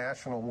Augusta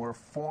National where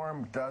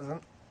form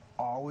doesn't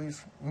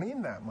always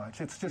mean that much.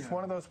 It's just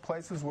one of those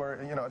places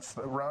where, you know, it's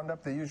round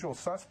up the usual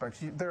suspects.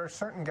 There are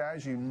certain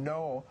guys you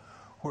know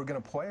who are going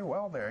to play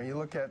well there. You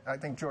look at, I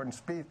think, Jordan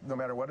Spieth, no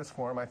matter what his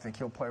form, I think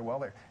he'll play well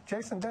there.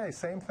 Jason Day,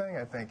 same thing,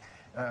 I think.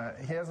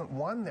 He hasn't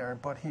won there,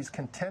 but he's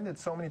contended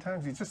so many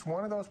times. He's just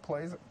one of those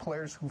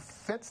players who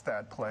fits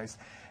that place.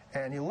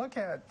 And you look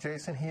at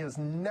Jason, he has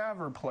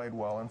never played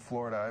well in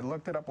Florida. I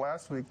looked it up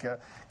last week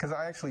because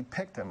I actually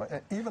picked him.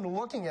 Even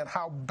looking at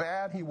how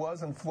bad he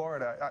was in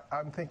Florida,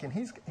 I'm thinking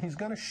he's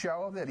going to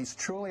show that he's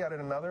truly at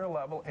another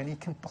level, and he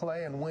can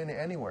play and win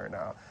anywhere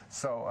now.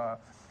 So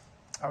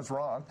I was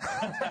wrong.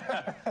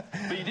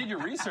 But you did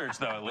your research,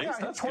 though, at least.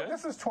 Yeah, that's good.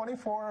 This is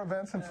 24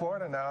 events in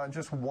Florida now and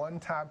just one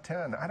top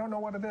 10. I don't know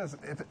what it is.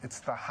 It's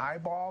the high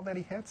ball that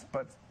he hits,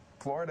 but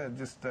Florida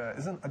just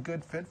isn't a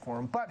good fit for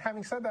him. But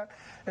having said that,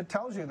 it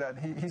tells you that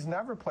he's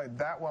never played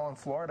that well in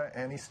Florida,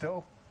 and he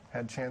still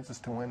had chances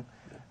to win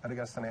at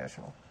Augusta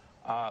National.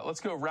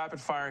 Let's go rapid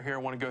fire here. I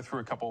want to go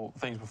through a couple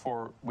things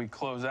before we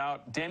close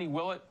out. Danny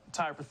Willett,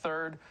 tied for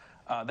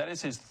 3rd. That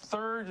is his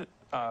third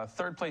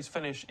place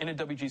finish in a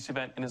WGC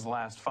event in his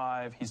last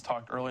 5. He's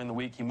talked earlier in the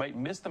week. He might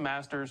miss the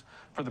Masters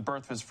for the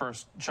birth of his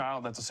first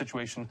child. That's a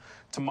situation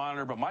to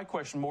monitor. But my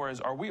question more is,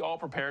 are we all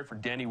prepared for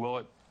Danny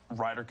Willett,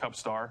 Ryder Cup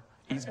star?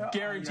 He's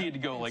guaranteed to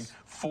go like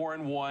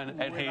 4-1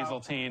 at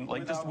Hazeltine,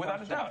 like just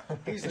without a doubt.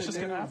 He's it's just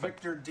the going to new happen.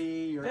 Victor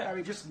D. Or, I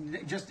mean,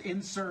 just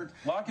insert.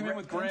 Lock him in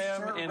with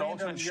Graham in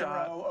alternate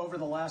shot. Over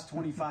the last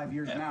 25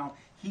 years now,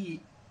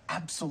 he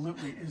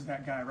absolutely is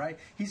that guy, right?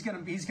 He's gonna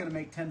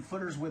make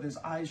 10-footers with his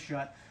eyes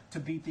shut to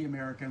beat the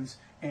Americans,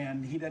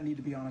 and he doesn't need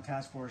to be on a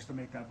task force to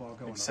make that ball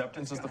go.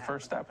 Acceptance is the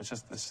first step. It's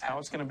just this is how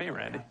it's going to be,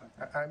 Randy.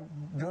 I'm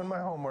doing my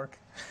homework.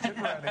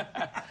 Get ready.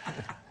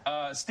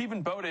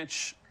 Stephen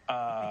Bowditch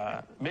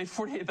made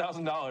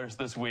 $48,000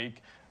 this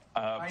week.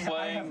 I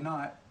have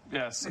not.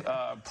 Yes,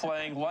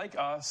 playing like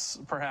us,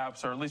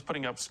 perhaps, or at least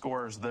putting up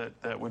scores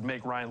that would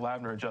make Ryan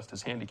Lavner adjust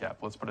his handicap.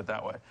 Let's put it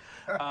that way.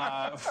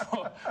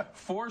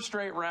 4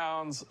 straight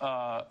rounds,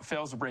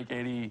 fails to break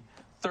 80,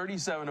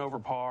 37 over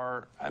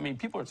par. I mean,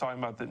 people are talking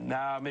about that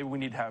now. Maybe we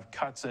need to have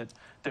cuts at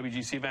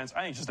WGC events.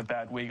 I think it's just a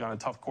bad week on a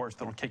tough course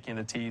that'll kick you in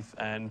the teeth.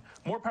 And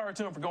more power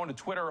to him for going to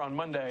Twitter on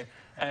Monday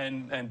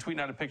and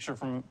tweeting out a picture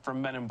from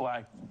Men in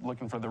Black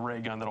looking for the ray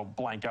gun that'll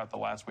blank out the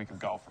last week of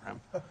golf for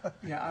him.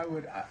 Yeah,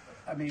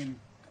 I mean,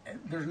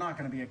 there's not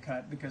going to be a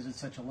cut because it's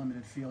such a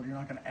limited field. You're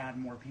not going to add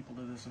more people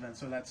to this event.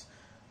 So that's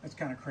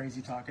kind of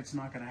crazy talk. It's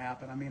not going to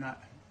happen. I mean,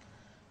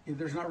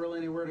 there's not really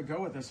anywhere to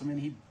go with this. I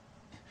mean,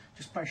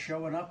 just by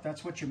showing up,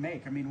 that's what you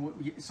make. I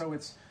mean, so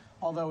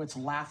although it's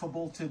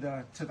laughable to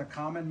the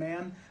common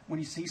man when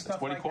you see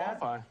stuff like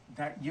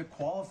that you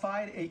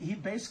qualified. He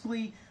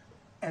basically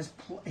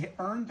he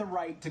earned the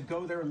right to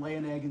go there and lay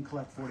an egg and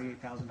collect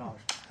 $48,000.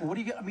 Well, what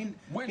do you get? I mean,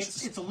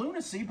 it's a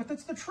lunacy, but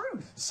that's the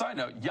truth. Side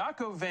note: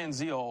 Jaco Van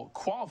Zyl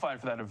qualified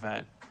for that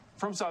event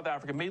from South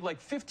Africa, made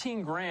like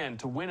 $15,000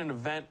 to win an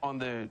event on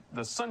the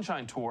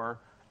Sunshine Tour,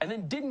 and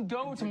then didn't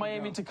go to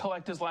Miami to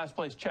collect his last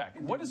place check.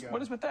 What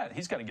is with that?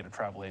 He's got to get a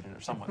travel agent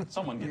or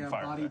someone getting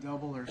fired. Body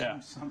double or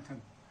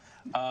something.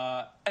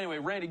 Anyway,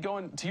 Randy,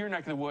 going to your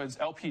neck of the woods,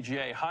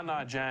 LPGA,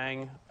 Hana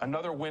Zhang,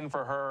 another win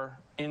for her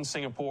in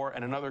Singapore,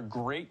 and another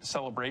great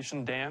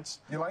celebration dance.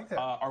 You like that?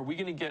 Are we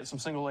going to get some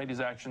single ladies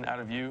action out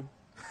of you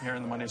here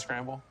in the Monday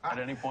Scramble at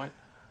any point?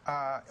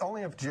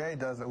 Only if Jay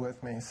does it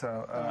with me,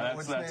 so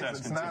that's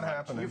it's not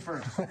happening. You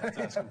first.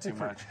 That's asking too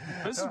much.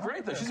 But this is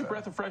great, though. She's a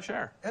breath of fresh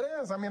air. It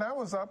is. I mean, I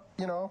was up,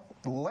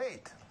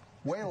 late.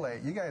 Way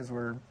late. You guys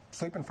were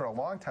sleeping for a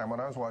long time when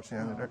I was watching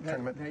the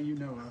tournament. That you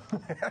know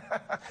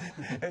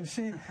of. And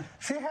she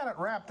had it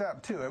wrapped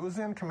up, too. It was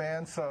in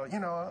command, so,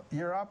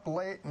 you're up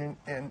late.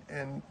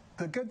 And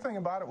the good thing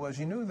about it was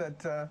you knew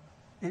that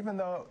even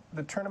though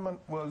the tournament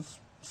was,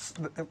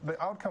 the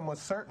outcome was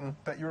certain,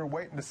 that you were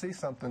waiting to see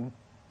something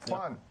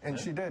fun. And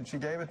she did. She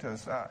gave it to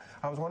us.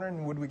 I was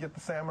wondering, would we get the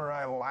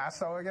Samurai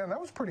Lasso again? That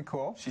was pretty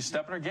cool. She's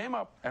stepping her game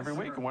up every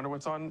week. I wonder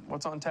what's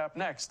on tap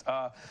next.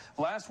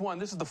 Last one.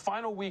 This is the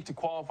final week to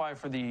qualify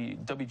for the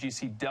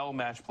WGC Dell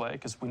match play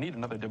because we need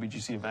another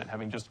WGC event,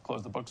 having just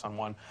closed the books on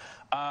one.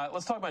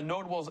 Let's talk about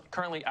notables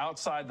currently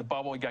outside the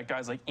bubble. You got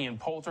guys like Ian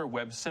Poulter,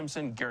 Webb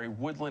Simpson, Gary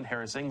Woodland,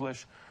 Harris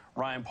English,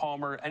 Ryan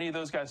Palmer. Any of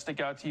those guys stick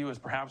out to you as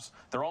perhaps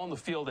they're all in the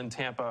field in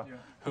Tampa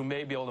who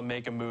may be able to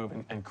make a move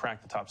and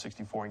crack the top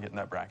 64 and get in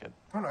that bracket?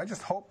 I don't know. I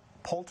just hope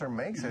Poulter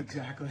makes it.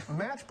 Exactly.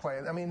 Match play.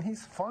 I mean,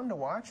 he's fun to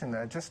watch in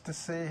that, just to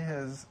see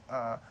his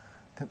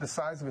the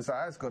size of his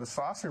eyes go to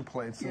saucer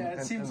plates. Yeah,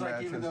 it seems like,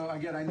 matches. even though,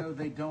 again, I know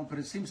they don't, but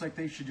it seems like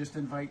they should just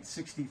invite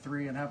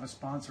 63 and have a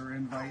sponsor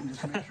invite and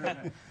just make sure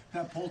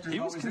that Polter's He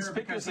was always there.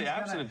 conspicuously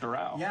absent at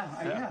Doral.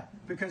 Yeah,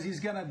 because he's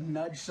going to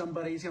nudge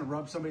somebody, he's going to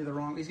rub somebody the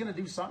wrong, he's going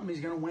to do something, he's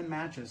going to win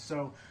matches.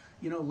 So,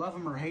 love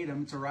him or hate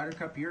him, it's a Ryder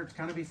Cup year. It's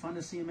kind of be fun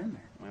to see him in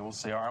there. We'll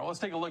see. All right, well, let's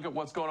take a look at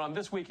what's going on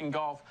this week in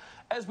golf.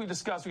 As we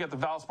discussed, we got the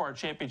Valspar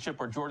Championship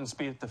where Jordan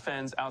Spieth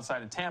defends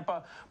outside of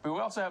Tampa. But we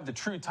also have the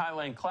True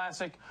Thailand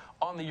Classic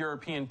on the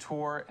European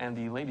Tour, and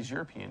the Ladies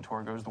European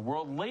Tour goes the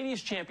World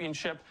Ladies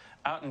Championship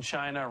out in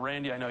China.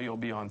 Randy, I know you'll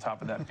be on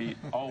top of that beat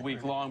all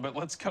week long, but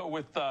let's go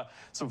with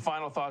some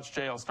final thoughts.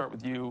 Jay, I'll start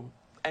with you.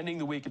 Ending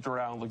the week at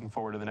Doral and looking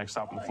forward to the next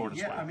stop in the Florida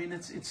swing. I mean,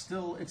 it's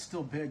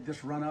still big,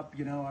 this run-up.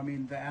 I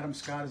mean, the Adam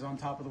Scott is on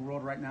top of the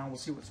world right now. We'll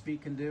see what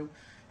Spieth can do.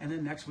 And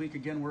then next week,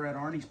 again, we're at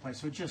Arnie's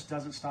place. So it just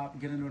doesn't stop.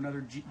 Get into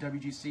another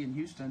WGC in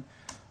Houston,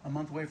 a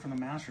month away from the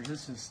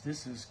Masters.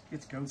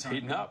 It's go time.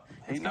 Heating up,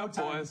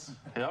 boys.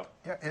 Yep.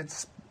 Yeah,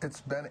 it's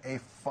been a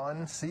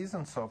fun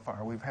season so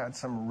far. We've had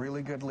some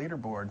really good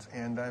leaderboards,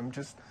 and I'm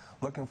just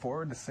looking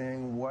forward to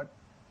seeing what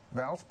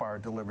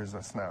Valspar delivers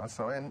us now.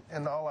 So,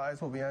 and all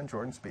eyes will be on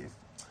Jordan Spieth.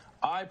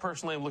 I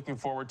personally am looking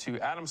forward to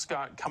Adam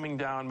Scott coming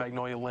down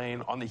Magnolia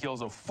Lane on the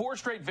heels of 4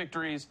 straight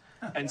victories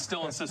and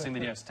still insisting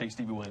that he has to take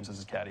Stevie Williams as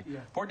his caddy. Yeah.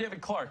 Poor David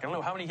Clark. I don't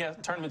know how many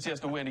tournaments he has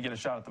to win to get a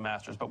shot at the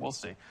Masters, but we'll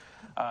see.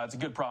 It's a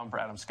good problem for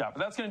Adam Scott.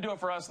 But that's going to do it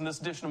for us in this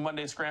edition of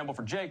Monday Scramble.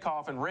 For Jay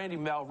Coffin, Randy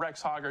Mel, Rex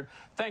Hoggard,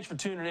 thanks for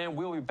tuning in.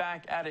 We'll be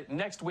back at it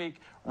next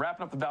week,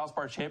 wrapping up the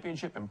Valspar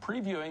Championship and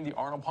previewing the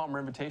Arnold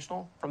Palmer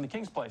Invitational from the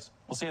King's Place.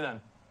 We'll see you then.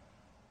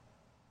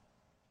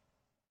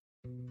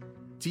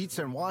 Dietz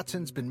 &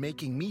 Watson's been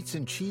making meats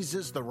and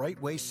cheeses the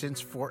right way since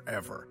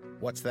forever.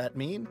 What's that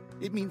mean?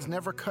 It means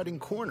never cutting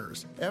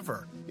corners,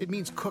 ever. It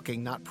means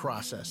cooking, not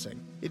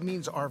processing. It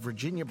means our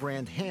Virginia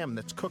brand ham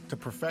that's cooked to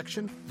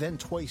perfection, then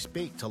twice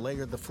baked to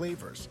layer the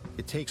flavors.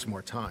 It takes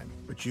more time,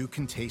 but you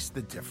can taste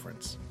the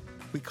difference.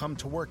 We come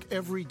to work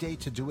every day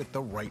to do it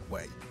the right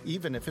way,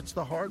 even if it's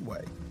the hard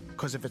way.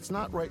 Because if it's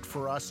not right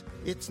for us,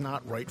 it's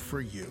not right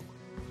for you.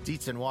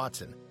 Dietz &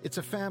 Watson, it's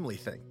a family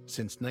thing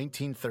since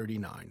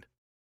 1939.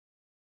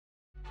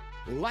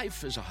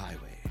 Life is a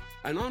highway,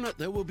 and on it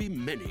there will be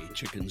many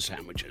chicken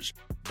sandwiches.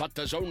 But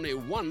there's only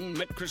one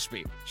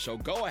McCrispy. So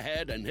go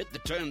ahead and hit the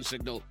turn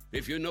signal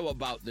if you know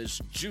about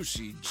this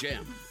juicy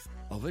gem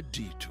of a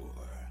detour.